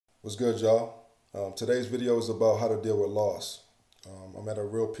What's good, y'all? Today's video is about how to deal with loss. I'm at a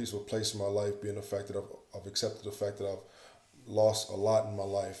real peaceful place in my life, being the fact that I've accepted the fact that I've lost a lot in my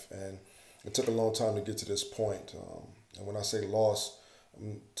life, and it took a long time to get to this point. And when I say loss,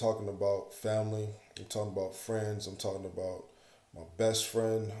 I'm talking about family, I'm talking about friends, I'm talking about my best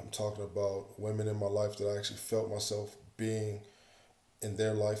friend, I'm talking about women in my life that I actually felt myself being in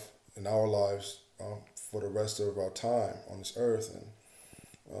their life, in our lives, for the rest of our time on this earth. And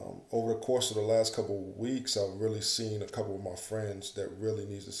over the course of the last couple of weeks, I've really seen a couple of my friends that really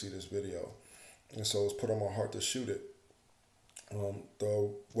needs to see this video, and so it's put on my heart to shoot it.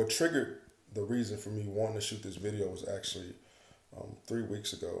 The what triggered the reason for me wanting to shoot this video was actually 3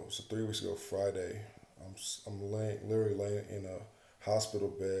 weeks ago. So 3 weeks ago Friday, literally laying in a hospital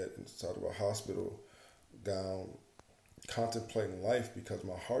bed inside of a hospital gown, contemplating life because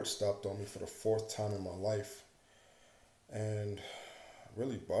my heart stopped on me for the fourth time in my life, and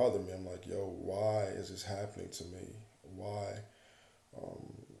really bothered me. I'm like, yo, why is this happening to me? Why? Um,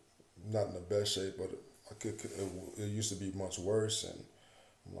 Not in the best shape, but it used to be much worse. And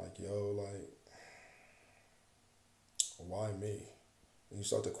I'm like, yo, like, why me? And you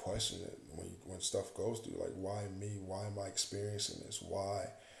start to question it when stuff goes through. Like, why me? Why am I experiencing this? Why?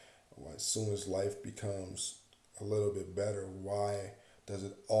 As soon as life becomes a little bit better, why does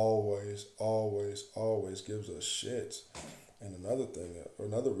it always gives us shit? And another thing, or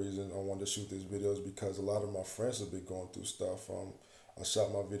another reason I wanted to shoot this video is because a lot of my friends have been going through stuff. I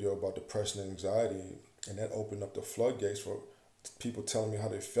shot my video about depression and anxiety, and that opened up the floodgates for people telling me how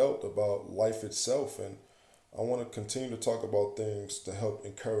they felt about life itself. And I want to continue to talk about things to help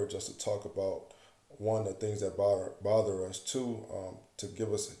encourage us to talk about, one, the things that bother us, two,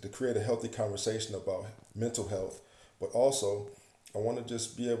 to create a healthy conversation about mental health, but also I want to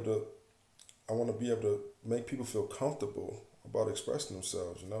just be able to I want to be able to make people feel comfortable about expressing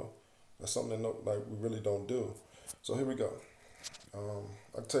themselves. That's something that like we really don't do. So here we go.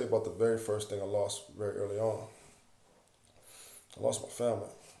 I'll tell you about the very first thing I lost very early on. I lost my family.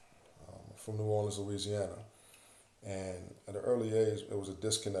 From New Orleans, Louisiana, and at an early age, it was a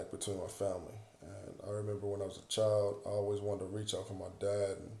disconnect between my family. And I remember when I was a child, I always wanted to reach out for my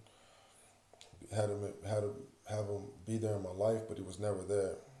dad and had to have him be there in my life, but he was never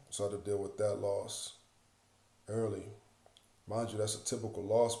there. So I had to deal with that loss early. Mind you, that's a typical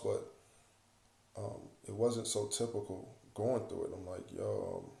loss, but it wasn't so typical going through it. I'm like,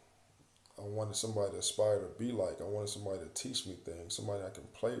 yo, I wanted somebody to aspire to be like. I wanted somebody to teach me things, somebody I can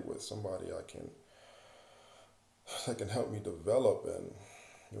play with, somebody I can that can help me develop. And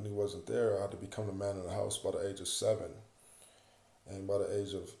when he wasn't there, I had to become the man in the house by the age of 7. And by the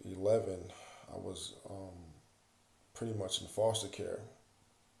age of 11, I was pretty much in foster care.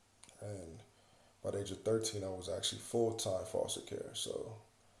 And by the age of 13, I was actually full-time foster care. So,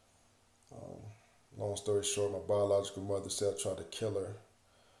 um, long story short, my biological mother said I tried to kill her.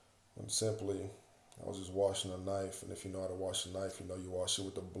 And simply, I was just washing a knife. And if you know how to wash a knife, you know you wash it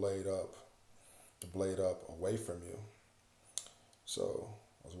with the blade up away from you. So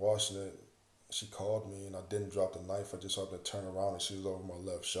I was washing it. She called me, and I didn't drop the knife. I just happened to turn around, and she was over my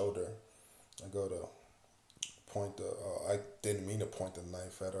left shoulder. I go to I didn't mean to point the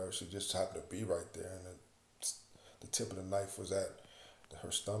knife at her. She just happened to be right there, and the tip of the knife was at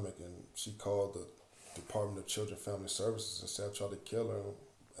her stomach. And she called the Department of Children and Family Services and said I tried to kill her. And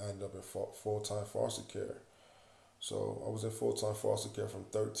I ended up in full-time foster care. So I was in full-time foster care from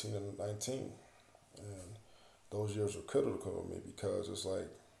 13 to 19, and those years were critical to me because it's like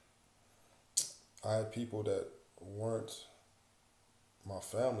I had people that weren't my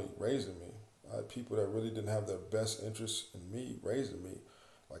family raising me. I had people that really didn't have their best interests in me raising me.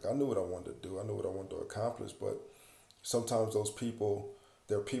 Like I knew what I wanted to do, I knew what I wanted to accomplish, but sometimes there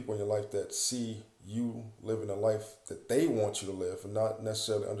are people in your life that see you living a life that they want you to live, and not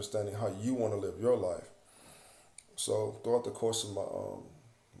necessarily understanding how you want to live your life. So throughout the course of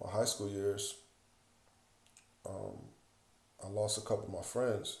my high school years, um, I lost a couple of my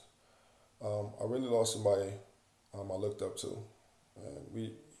friends. I really lost somebody I looked up to, and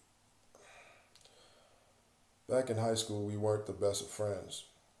we back in high school we weren't the best of friends,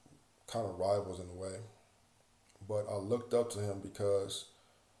 kind of rivals in a way. But I looked up to him because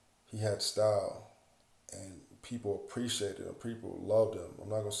he had style, and people appreciated him. People loved him. I'm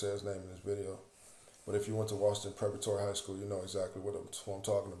not gonna say his name in this video, but if you went to Washington Preparatory High School, you know exactly what I'm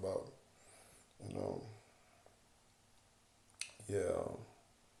talking about. And yeah,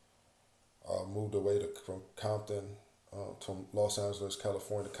 I moved away from Compton to Los Angeles,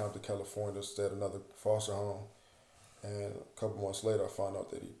 California, to Compton, California, to stay at another foster home. And a couple months later, I found out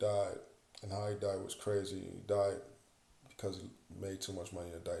that he died. And how he died was crazy. He died because he made too much money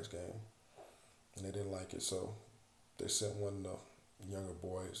in the dice game, and they didn't like it. So they sent one of the younger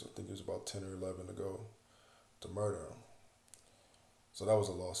boys, I think he was about 10 or 11, to go to murder him. So that was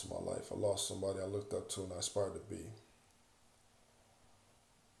a loss in my life. I lost somebody I looked up to and I aspired to be.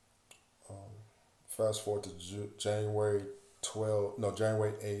 Fast forward to January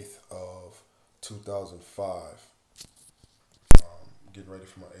 8th of 2005. Getting ready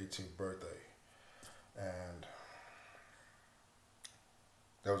for my 18th birthday. And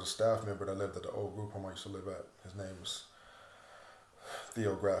there was a staff member that lived at the old group home I used to live at. His name was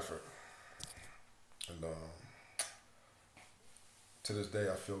Theo Grafford. And to this day,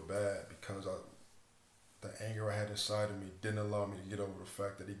 I feel bad because the anger I had inside of me didn't allow me to get over the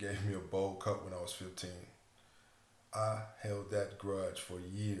fact that he gave me a bowl cut when I was 15. I held that grudge for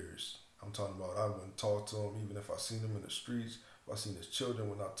years. I'm talking about I wouldn't talk to him even if I seen him in the streets. If I seen his children,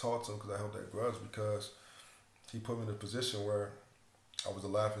 when I talked to him, because I held that grudge because he put me in a position where I was the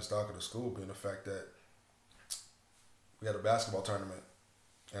laughing stock of the school, being the fact that we had a basketball tournament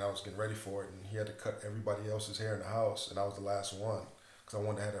and I was getting ready for it, and he had to cut everybody else's hair in the house, and I was the last one because I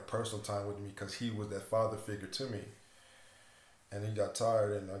wanted to have that personal time with me because he was that father figure to me. And he got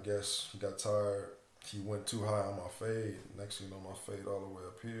tired, and I guess he got tired. He went too high on my fade. Next thing you know, my fade all the way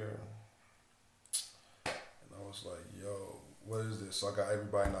up here. And I was like, yo, what is this? So I got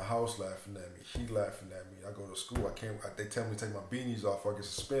everybody in the house laughing at me. He laughing at me. I go to school. They tell me to take my beanies off or I get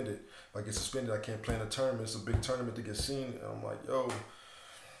suspended. If I get suspended, I can't play in a tournament. It's a big tournament to get seen. And I'm like, yo.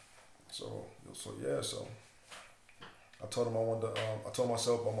 So I told him I told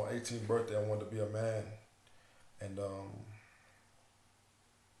myself on my 18th birthday I wanted to be a man. And I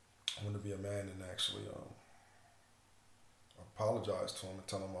wanted to be a man and actually apologize to him and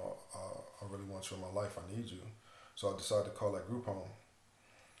tell him I really want you in my life. I need you. So I decided to call that group home.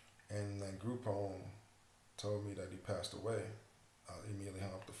 And that group home told me that he passed away. I immediately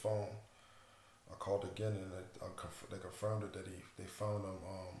hung up the phone. I called again and they confirmed it that they found him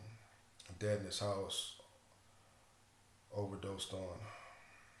dead in his house, overdosed on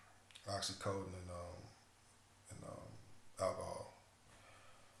oxycodone and alcohol.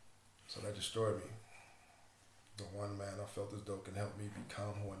 So that destroyed me. The one man I felt as though can help me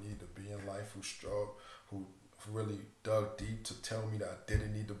become who I need to be in life, who really dug deep to tell me that I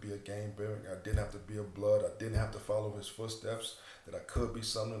didn't need to be a game bearer, I didn't have to be a blood, I didn't have to follow his footsteps, that I could be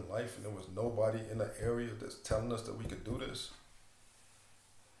something in life, and there was nobody in the area that's telling us that we could do this.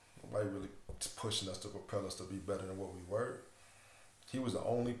 Nobody really pushing us to propel us to be better than what we were. He was the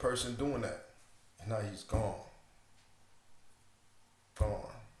only person doing that, and now he's gone.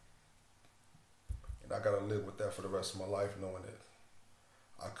 Gone. And I gotta live with that for the rest of my life, knowing that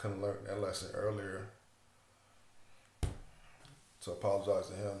I couldn't learn that lesson earlier, to apologize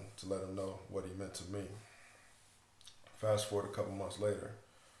to him, to let him know what he meant to me. Fast forward a couple months later,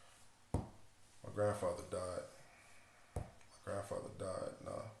 my grandfather died. And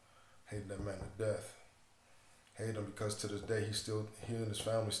I hated that man to death. Hated him because to this day he and his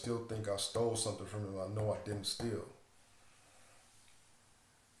family still think I stole something from him. I know I didn't steal.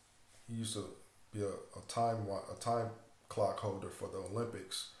 He used to be a time clock holder for the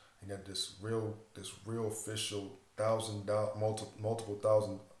Olympics. He had this real official multiple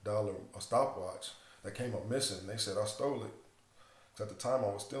 $1,000 stopwatch that came up missing. They said I stole it. 'Cause at the time I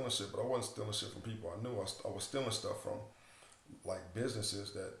was stealing shit, but I wasn't stealing shit from people I knew. I was stealing stuff from like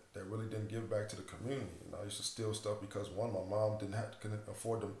businesses that really didn't give back to the community. And I used to steal stuff because one, my mom couldn't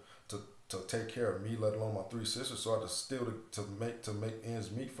afford them to take care of me, let alone my three sisters. So I had to steal to make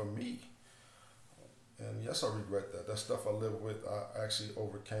ends meet for me. And yes, I regret that. That stuff I lived with, I actually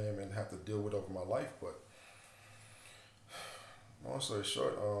overcame and have to deal with over my life. But long story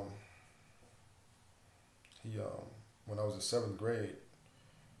short, when I was in 7th grade, it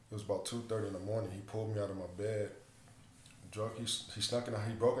was about 2:30 in the morning. He pulled me out of my bed. He broke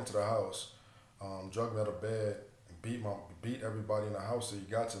into the house, drugged me out of bed, beat everybody in the house till he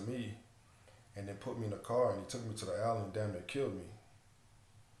got to me, and then put me in a car and he took me to the alley and damn near killed me.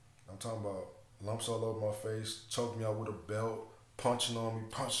 I'm talking about lumps all over my face, choked me out with a belt, punching on me.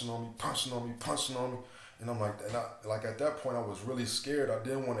 And I'm like, at that point I was really scared. I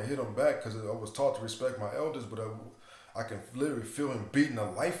didn't want to hit him back because I was taught to respect my elders, but I can literally feel him beating the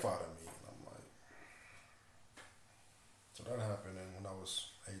life out of me. And I'm like, so that happened, and when I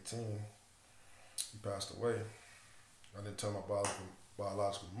was 18, he passed away. I didn't tell my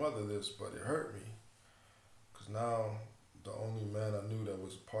biological mother this, but it hurt me because now the only man I knew that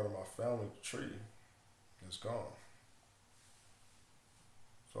was part of my family tree is gone.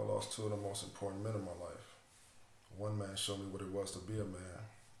 So I lost two of the most important men in my life. One man showed me what it was to be a man.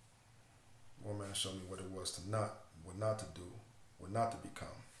 One man showed me what it was to not what not to do, what not to become.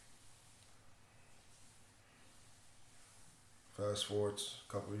 Fast forward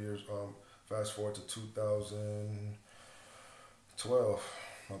a couple of years. Fast forward to 2012.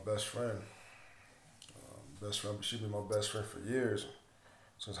 My best friend. She's been my best friend for years,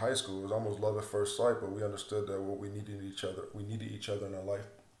 since high school. It was almost love at first sight, but we understood that what we needed each other. We needed each other in our life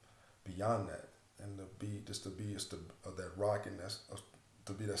beyond that, and to be that rock, and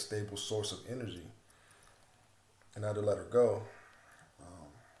to be that stable source of energy. And I had to let her go.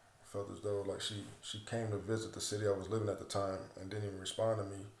 I felt as though like she came to visit the city I was living at the time and didn't even respond to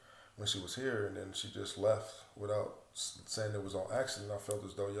me when she was here, and then she just left without saying it was on accident. I felt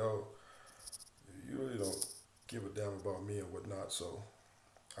as though, yo, you really don't give a damn about me and whatnot. So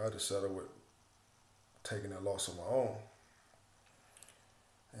I had to settle with taking that loss on my own,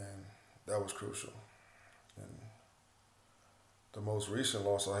 and that was crucial. And the most recent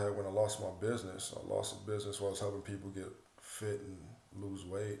loss I had when I lost my business. I lost a business where I was helping people get fit and lose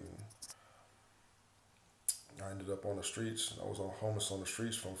weight, and I ended up on the streets. I was on homeless on the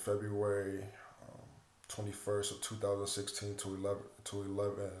streets from February 21st of 2016 to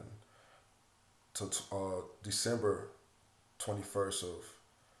December 21st of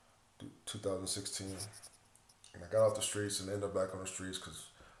 2016. And I got off the streets and ended up back on the streets because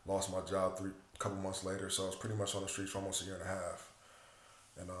lost my job a couple months later. So I was pretty much on the streets for almost a year and a half.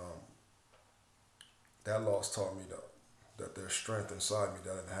 And that loss taught me that there's strength inside me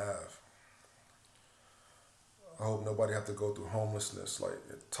that I didn't have. I hope nobody have to go through homelessness. Like,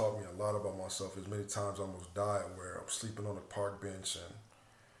 it taught me a lot about myself. As many times I almost died where I'm sleeping on a park bench and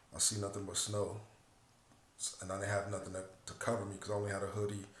I see nothing but snow, and I didn't have nothing to cover me because I only had a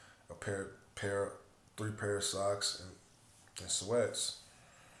hoodie, three pair of socks, and sweats.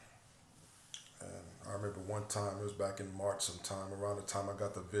 And I remember one time, it was back in March sometime, around the time I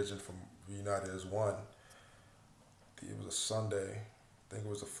got the vision from United as One. It was a Sunday. I think it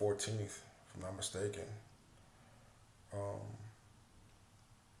was the 14th, if I'm not mistaken.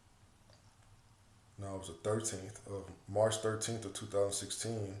 No, it was the 13th of March 13th of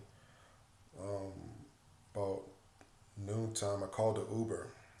 2016. About noontime, I called the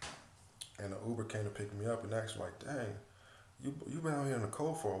Uber, and the Uber came to pick me up and asked me like, "Dang, you been out here in the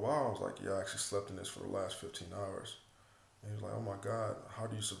cold for a while?" I was like, "Yeah, I actually slept in this for the last 15 hours." And he was like, "Oh my God, how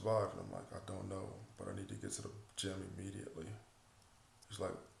do you survive?" And I'm like, "I don't know, but I need to get to the gym immediately." He's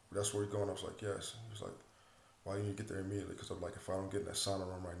like, "That's where you're going?" I was like, "Yes." He was like, "Why do you need to get there immediately?" Because I'm like, if I don't get in that sauna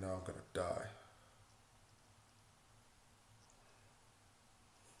room right now, I'm gonna die.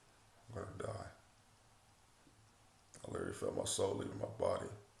 I'm gonna die. I literally felt my soul leaving my body.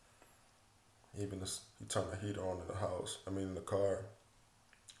 He turned the heater on in the house. In the car,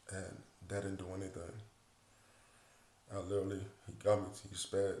 and that didn't do anything. He got me. He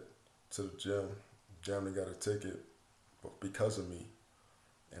sped to the gym. Jammed and got a ticket, but because of me,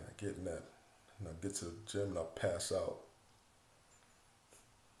 and I get in that, and I get to the gym and I pass out.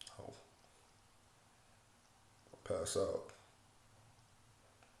 Oh, I pass out,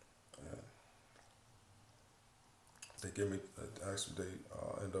 and they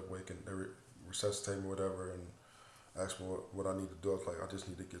end up waking, resuscitate me, whatever, and asked me what I need to do. I was like, I just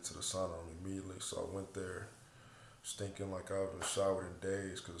need to get to the sauna room immediately. So I went there, stinking like I haven't showered in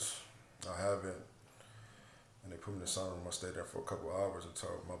days, because I haven't. And they put me in the sauna room. I stayed there for a couple of hours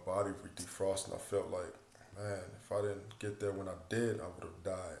until my body defrosted. And I felt like, man, if I didn't get there when I did, I would have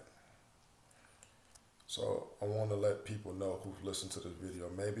died. So I want to let people know who've listened to this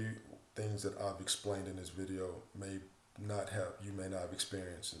video, maybe things that I've explained in this video you may not have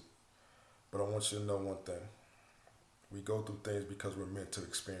experienced it. But I want you to know one thing. We go through things because we're meant to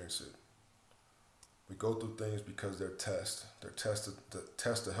experience it. We go through things because they're tests. They're tests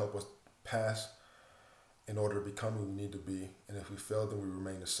to help us pass in order to become who we need to be. And if we fail, then we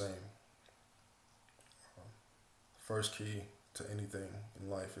remain the same. First key to anything in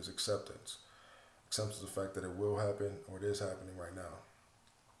life is acceptance. Acceptance of the fact that it will happen, or it is happening right now.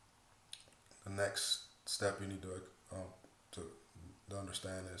 The next step you need to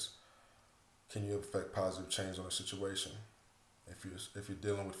understand is, can you affect positive change on a situation? If you're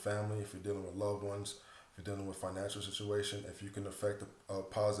dealing with family, if you're dealing with loved ones, if you're dealing with financial situation, if you can affect a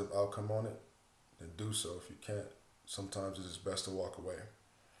positive outcome on it, then do so. If you can't, sometimes it is best to walk away.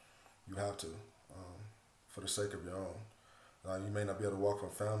 You have to, for the sake of your own. You may not be able to walk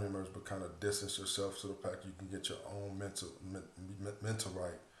from family members, but kind of distance yourself to the fact you can get your own mental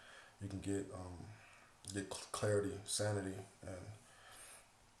right. You can get clarity, sanity, and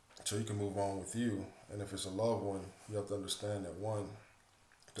so you can move on with you. And if it's a loved one, you have to understand that, one,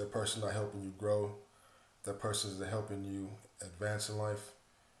 if that person's not helping you grow, if that person isn't helping you advance in life,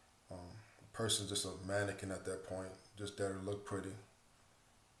 person's just a mannequin at that point, just there to look pretty.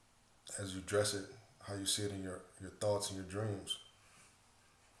 As you dress it, how you see it in your thoughts and your dreams.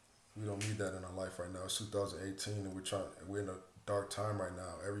 We don't need that in our life right now. It's 2018 and we're in a dark time right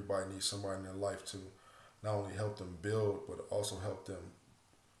now. Everybody needs somebody in their life to not only help them build, but also help them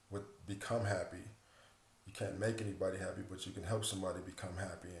become happy. You can't make anybody happy, but you can help somebody become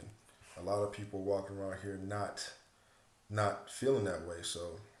happy. And a lot of people walking around here not feeling that way.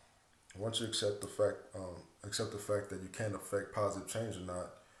 So once you accept the fact that you can't affect positive change or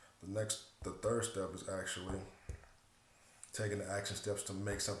not, the third step is actually taking the action steps to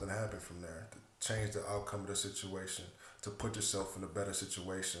make something happen from there, to change the outcome of the situation, to put yourself in a better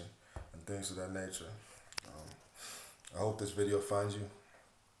situation, and things of that nature. I hope this video finds you,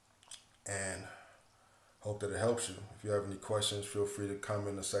 and hope that it helps you. If you have any questions, feel free to comment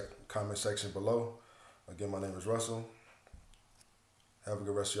in the comment section below. Again, my name is Russell. Have a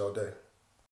good rest of y'all day.